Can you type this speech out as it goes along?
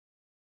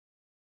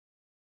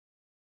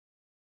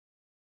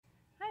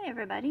Hi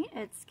everybody,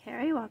 it's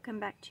Carrie. Welcome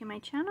back to my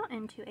channel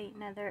and to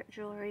another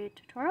jewelry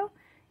tutorial.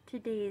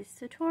 Today's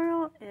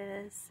tutorial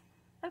is,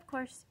 of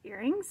course,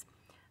 earrings.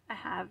 I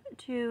have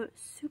two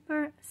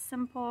super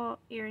simple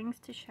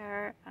earrings to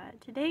share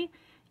today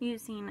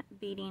using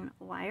beading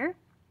wire.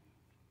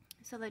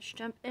 So let's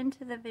jump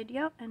into the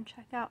video and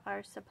check out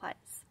our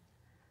supplies.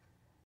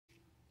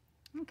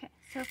 Okay,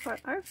 so for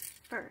our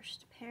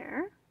first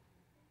pair,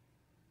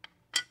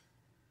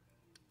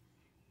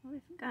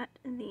 we've got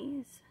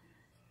these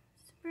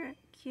super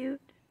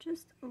cute,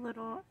 just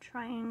little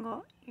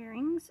triangle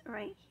earrings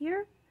right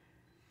here.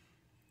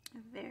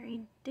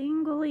 Very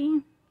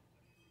dangly.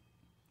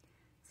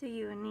 So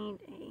you need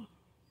a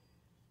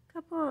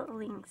couple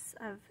lengths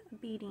of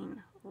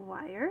beading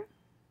wire.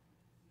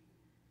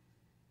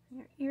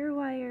 Your ear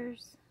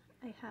wires,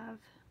 I have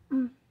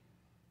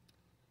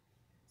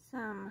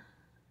some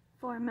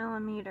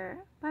 4mm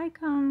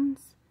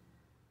bicones,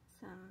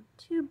 some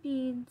tube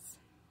beads.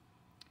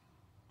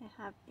 I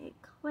have a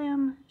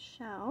clam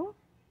shell,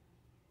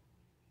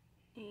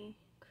 a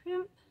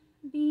crimp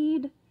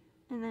bead,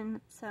 and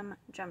then some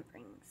jump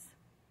rings.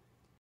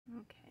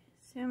 Okay,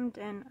 zoomed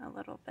in a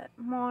little bit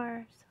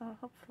more, so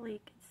hopefully you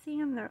can see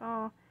them. They're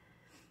all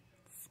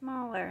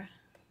smaller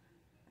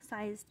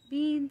sized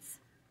beads.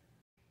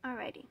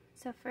 Alrighty,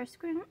 so first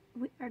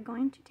we are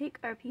going to take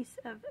our piece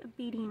of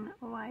beading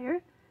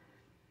wire.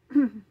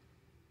 We're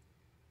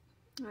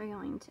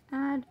going to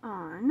add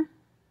on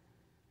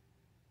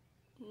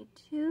a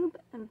tube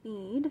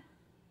bead.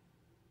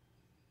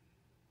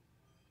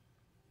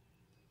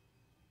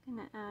 I'm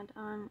going to add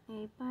on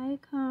a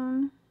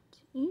bicone to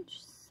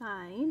each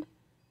side.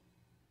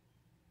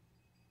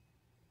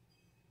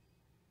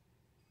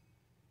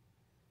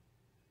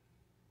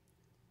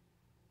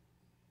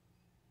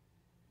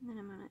 And then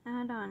I'm going to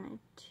add on a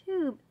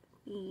tube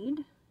bead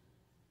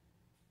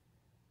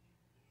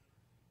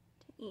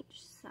to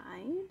each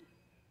side.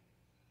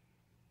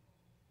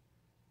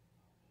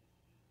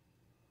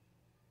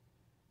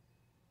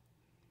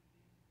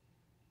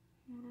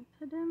 I'm going to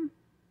put them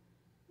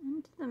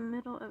into the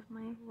middle of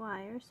my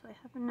wire so I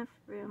have enough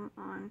room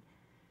on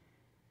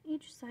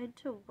each side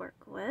to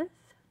work with.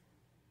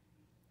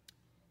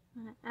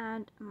 I'm going to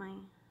add my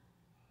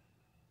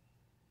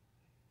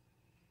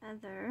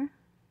other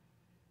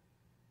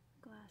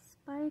glass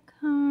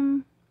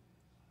bicone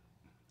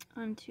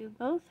onto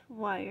both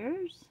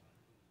wires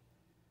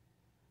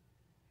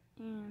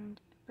and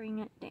bring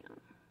it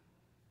down.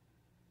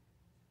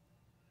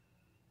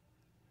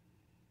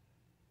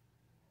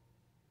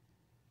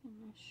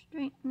 And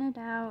straighten it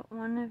out.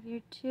 One of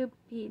your tube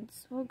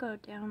beads will go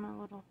down a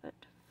little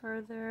bit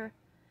further.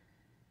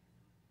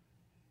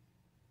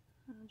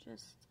 I'll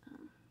just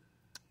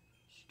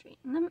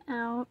straighten them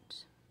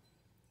out.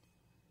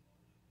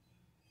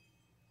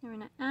 We're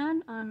going to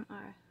add on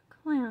our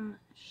clam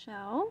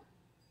shell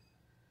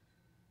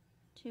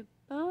to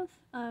both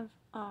of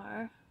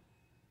our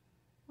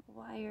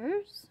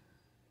wires.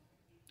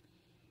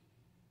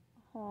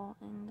 A hole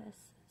in this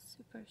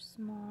super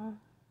small.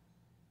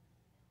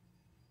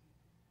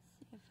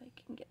 See if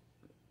I can get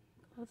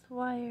both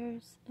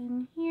wires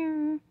in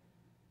here.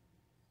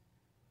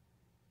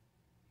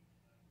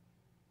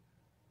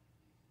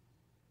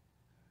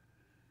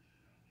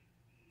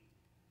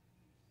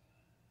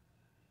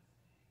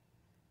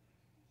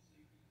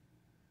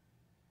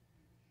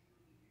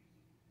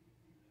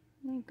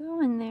 They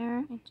go in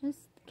there. I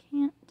just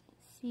can't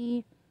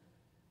see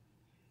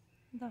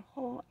the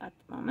hole at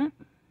the moment.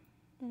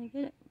 Did I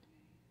get it?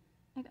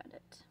 I got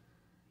it.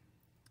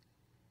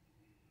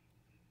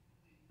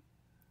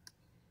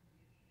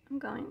 I'm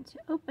going to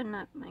open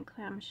up my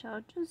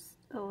clamshell just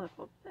a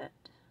little bit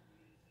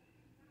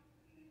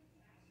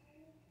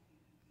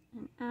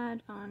and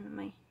add on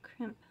my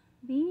crimp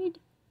bead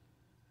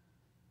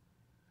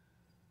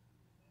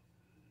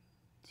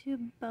to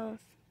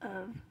both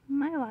of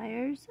my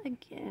wires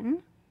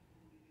again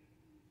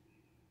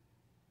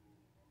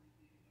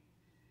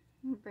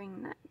and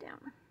bring that down.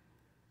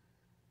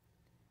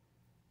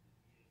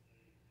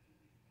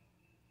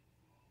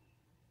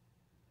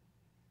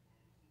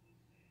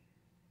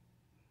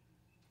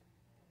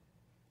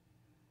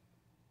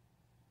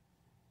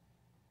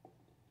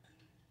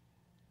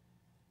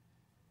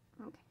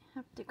 Okay, I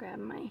have to grab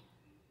my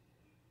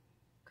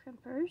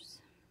crimpers.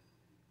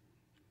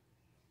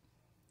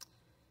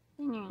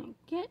 Then you're going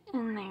to get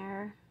in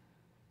there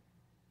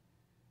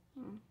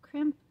and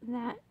crimp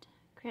that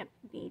crimp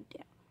bead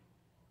down.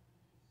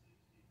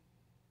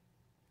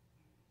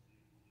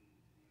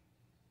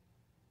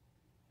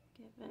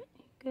 Give it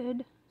a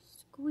good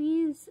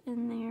squeeze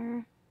in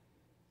there.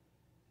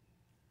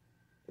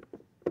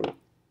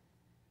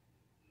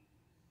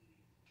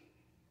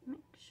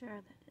 Make sure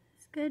that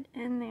it's good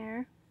in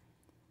there.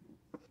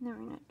 And then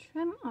we're going to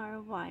trim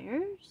our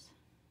wires.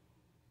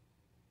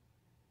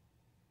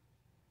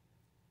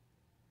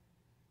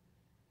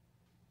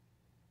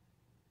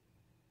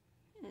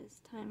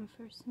 It's time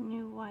for some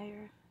new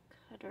wire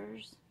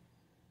cutters.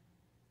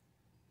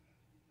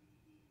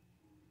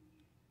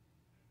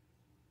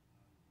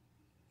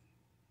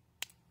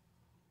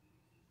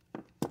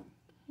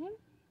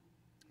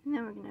 And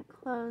then we're going to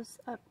close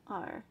up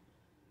our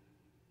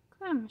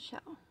clamshell.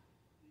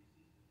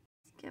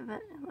 Let's give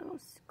it a little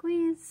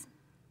squeeze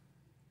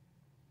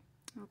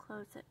and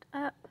close it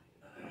up.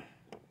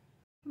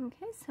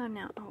 Okay, so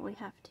now all we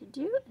have to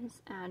do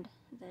is add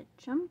the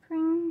jump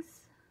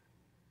rings.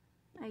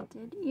 I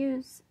did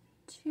use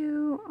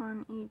 2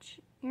 on each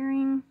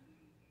earring.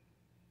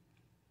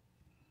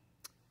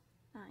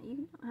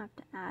 You don't have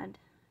to add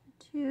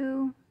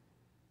 2.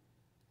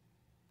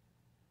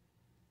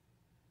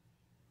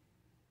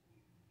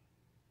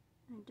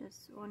 I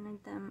just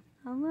wanted them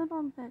a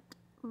little bit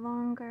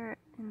longer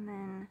and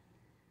then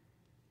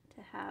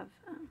to have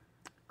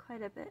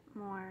quite a bit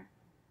more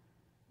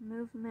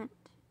movement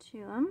to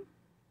them.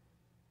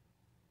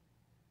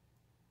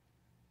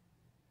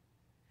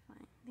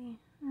 Find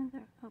the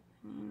other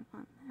opening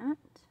on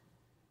that.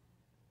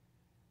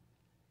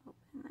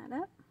 Open that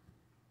up.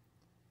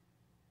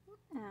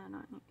 Add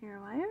on your ear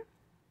wire.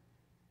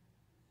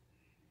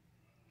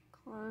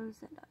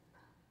 Close it up.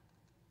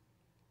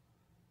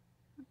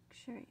 Make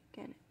sure you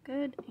get it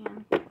good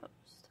and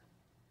closed.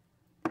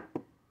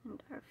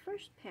 And our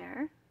first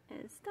pair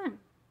is done.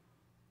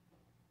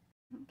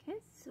 Okay,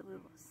 so we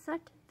will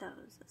set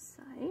those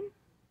aside.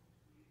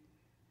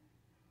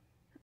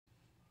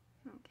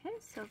 Okay,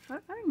 so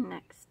for our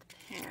next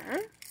pair,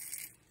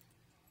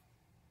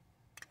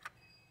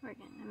 we're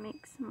going to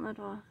make some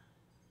little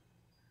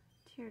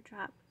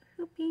teardrop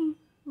hoopy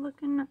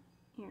looking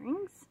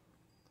earrings.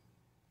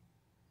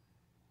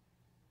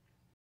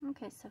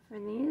 Okay, so for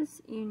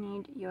these you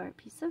need your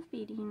piece of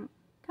beading,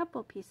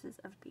 couple pieces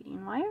of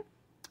beading wire.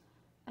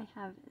 I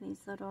have these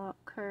little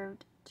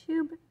curved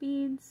tube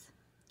beads,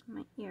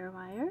 my ear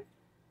wire.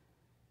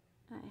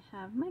 I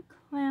have my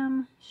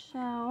clam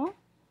shell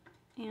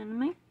and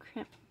my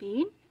crimp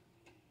bead.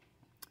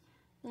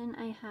 Then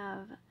I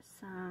have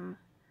some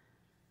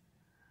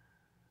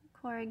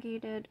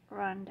corrugated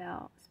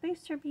rondelle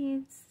spacer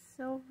beads,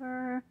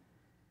 silver,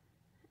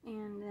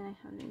 and then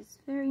I have these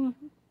very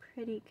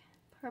pretty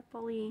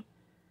purpley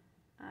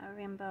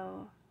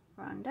rainbow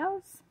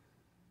rondelles.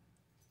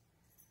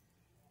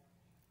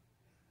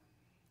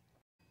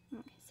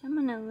 Okay, so I'm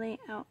going to lay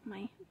out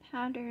my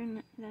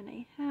pattern that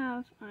I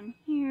have on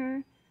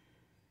here.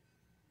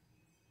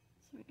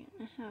 So we're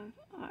going to have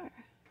our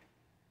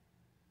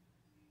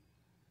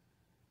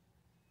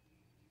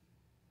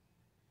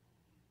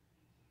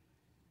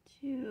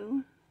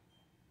two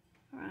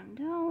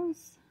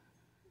rondelles.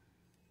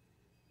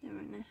 Then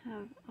we're going to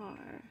have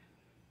our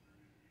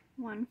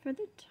one for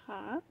the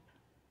top,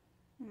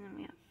 and then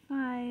we have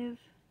 5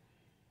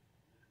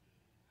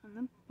 on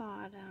the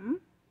bottom.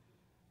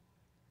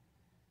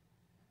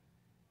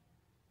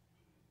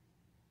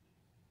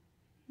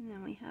 And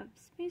then we have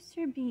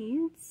spacer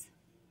beads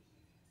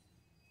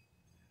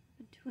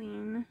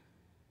between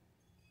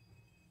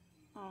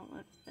all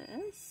of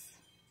this.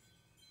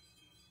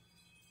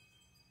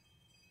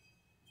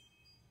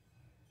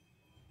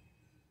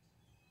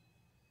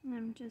 And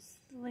I'm just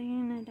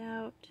laying it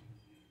out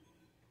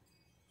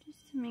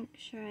just to make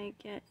sure I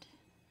get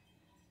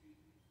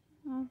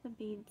all the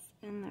beads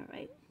in the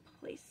right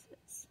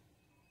places.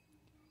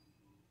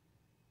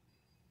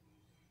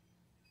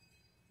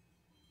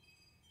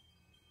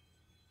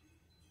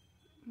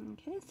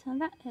 Okay, so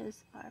that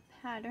is our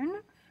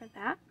pattern for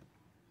that.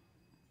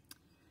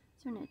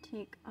 So we're going to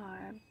take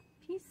our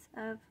piece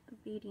of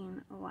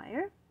beading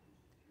wire.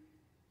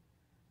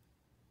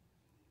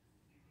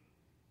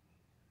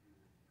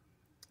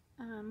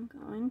 I'm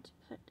going to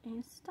put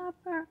a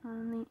stopper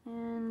on the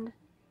end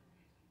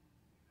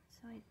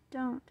so I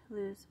don't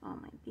lose all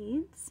my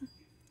beads.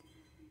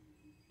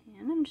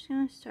 And I'm just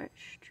going to start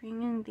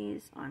stringing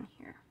these on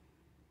here.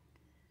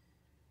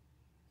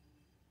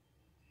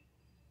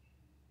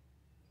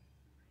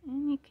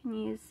 And you can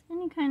use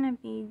any kind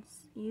of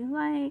beads you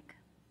like.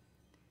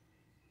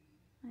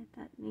 I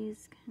thought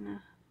these kind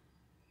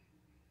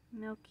of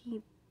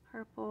milky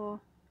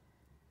purple,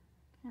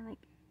 kind of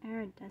like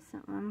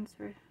iridescent ones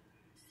were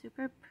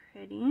super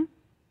pretty.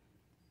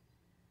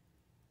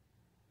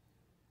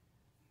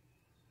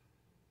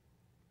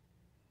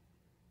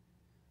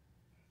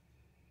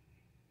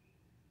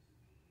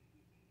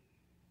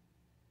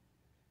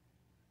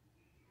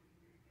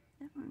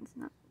 That one's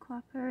not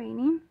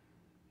cooperating.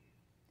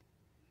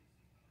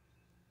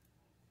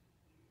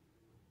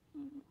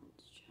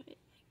 Let's try it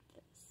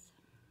like this.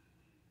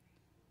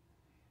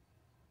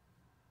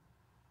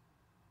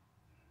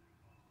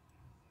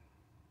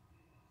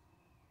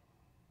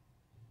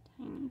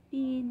 Tiny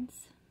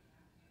beads.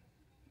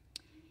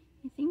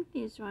 I think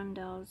these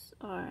rondelles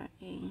are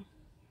a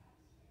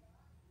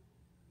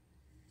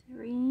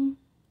 3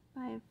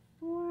 by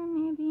 4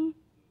 maybe.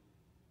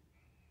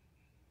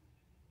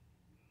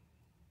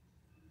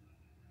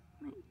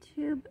 My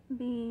tube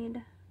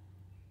bead.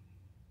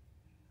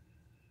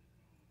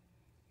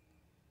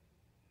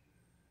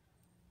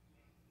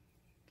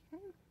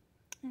 Okay,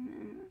 and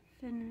then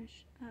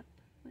finish up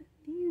with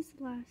these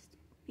last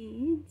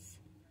beads.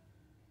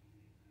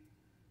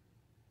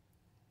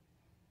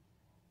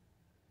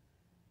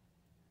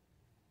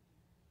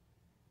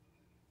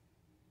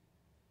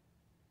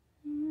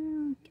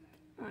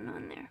 one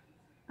on there.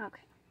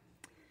 Okay,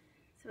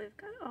 so we've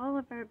got all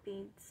of our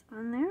beads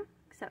on there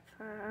except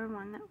for our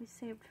one that we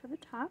saved for the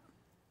top.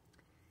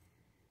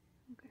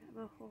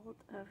 Grab a hold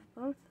of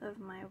both of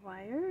my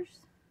wires.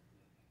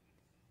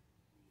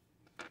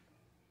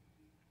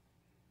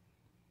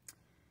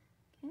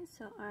 Okay,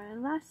 so our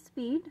last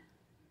bead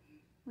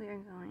we are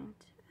going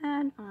to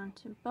add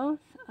onto both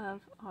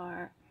of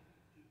our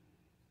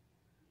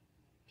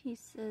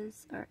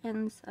pieces or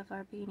ends of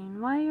our beading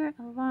wire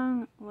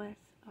along with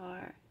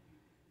our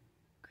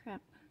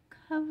crimp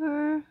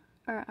cover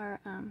or our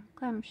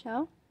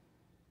clamshell.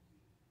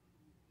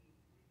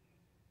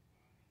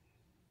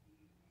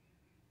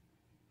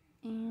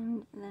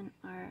 And then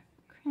our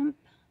crimp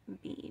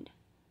bead.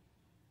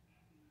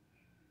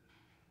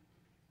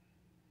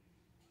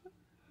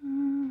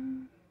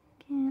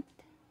 Can't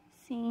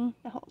see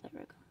the hole. There we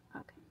go.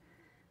 Okay.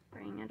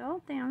 Bring it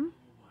all down.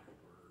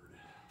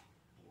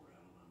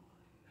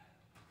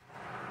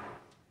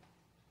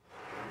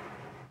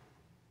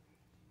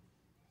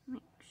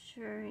 Make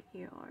sure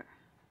your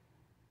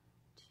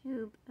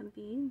tube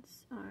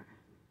beads are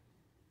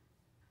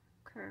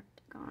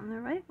curved, going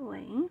the right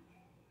way.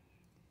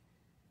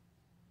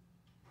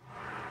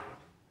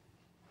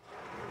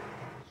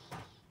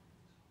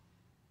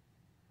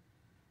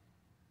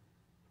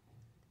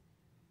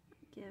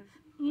 Give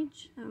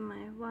each of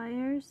my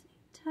wires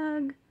a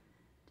tug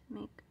to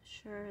make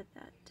sure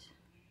that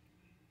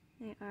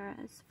they are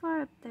as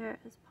far up there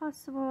as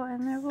possible,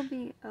 and there will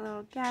be a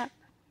little gap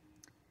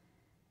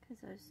because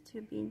those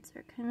two beads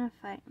are kind of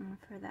fighting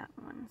for that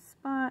one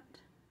spot.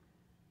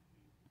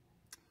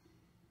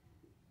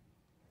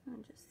 So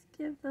just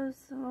give those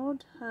a little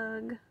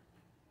tug.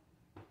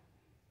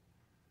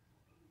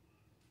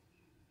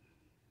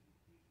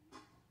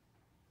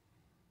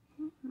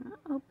 I'm going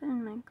to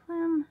open my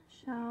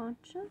clamshell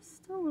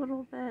just a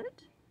little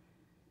bit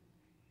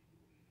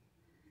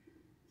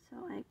so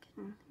I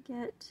can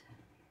get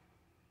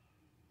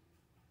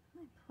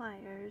my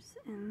pliers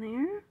in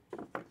there.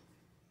 I'm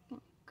going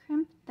to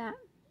crimp that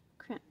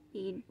crimp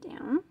bead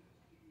down.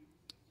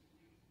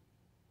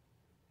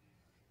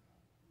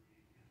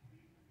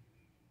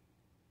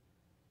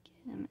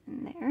 Get them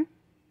in there.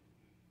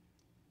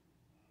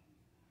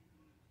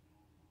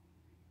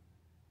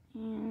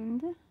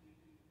 And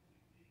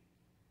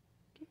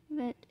give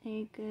it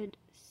a good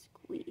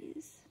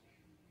squeeze.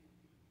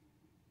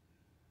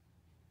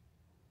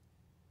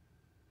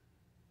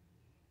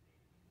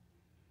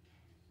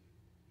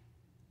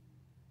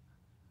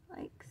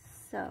 Like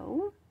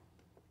so.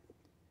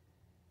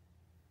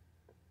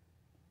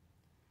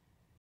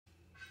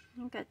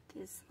 I got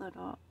these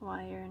little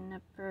wire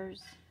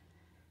nippers,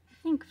 I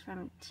think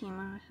from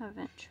Timo. I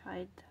haven't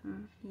tried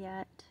them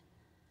yet,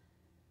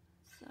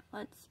 so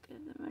let's give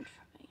them a try.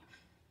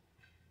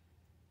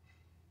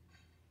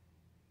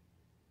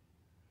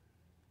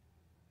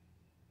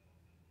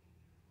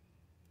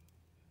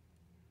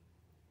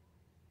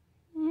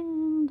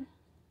 And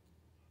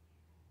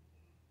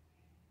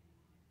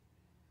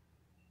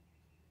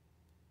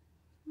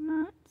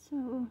not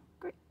so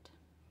great.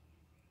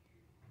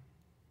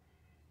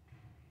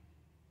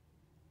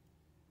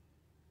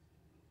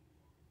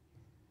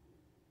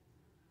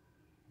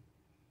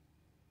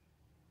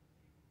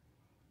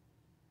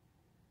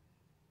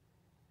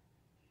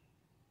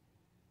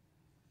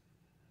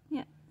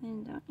 Yeah,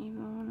 and don't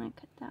even want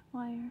to cut that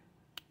wire.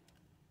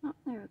 Oh,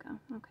 there we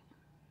go. Okay.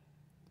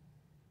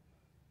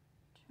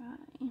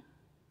 Try.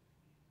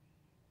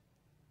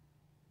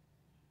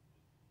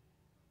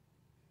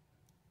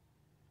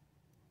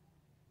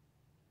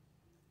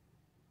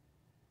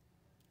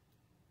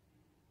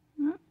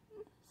 Nope,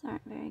 these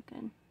aren't very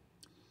good.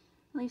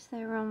 At least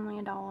they were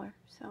only $1,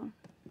 so.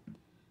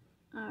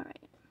 Alright.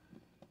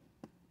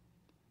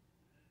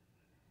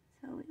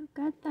 So we've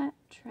got that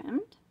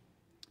trimmed.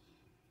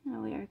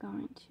 Now we are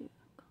going to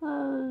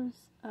close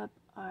up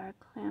our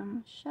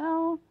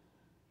clamshell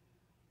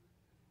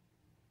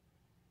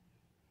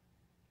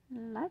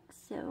like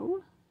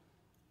so.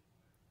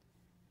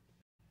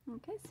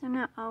 Okay, so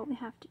now all we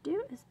have to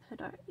do is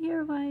put our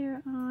ear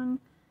wire on.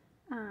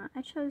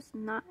 I chose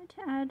not to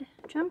add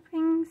jump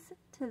rings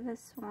to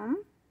this one,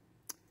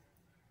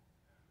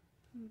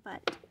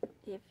 but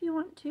if you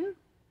want to,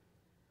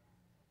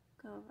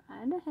 go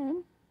right ahead.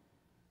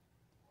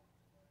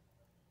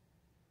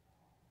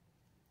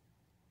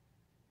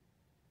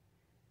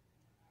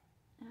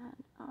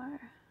 Add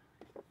our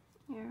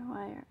ear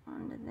wire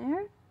onto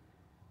there,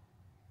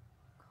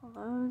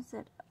 close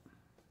it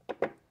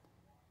up,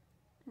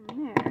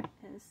 and there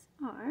is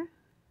our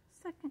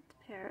second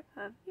pair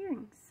of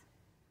earrings.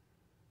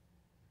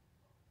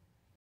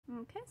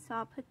 Okay, so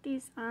I'll put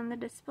these on the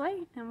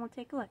display and we'll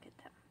take a look at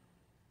them.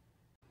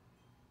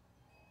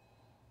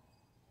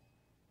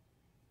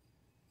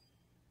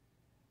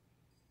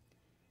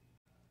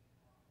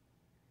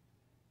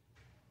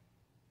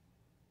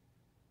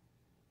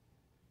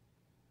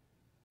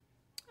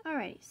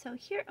 Alright, so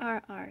here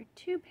are our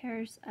two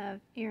pairs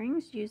of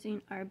earrings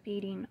using our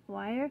beading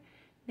wire.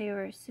 They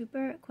were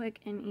super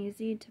quick and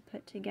easy to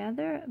put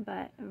together,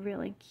 but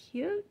really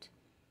cute.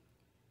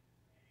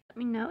 Let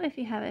me know if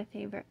you have a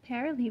favorite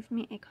pair. Leave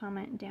me a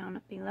comment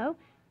down below.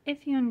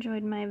 If you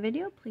enjoyed my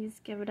video,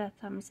 please give it a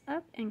thumbs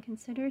up and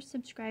consider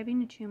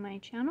subscribing to my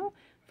channel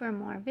for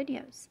more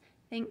videos.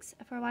 Thanks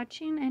for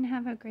watching and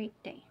have a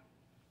great day.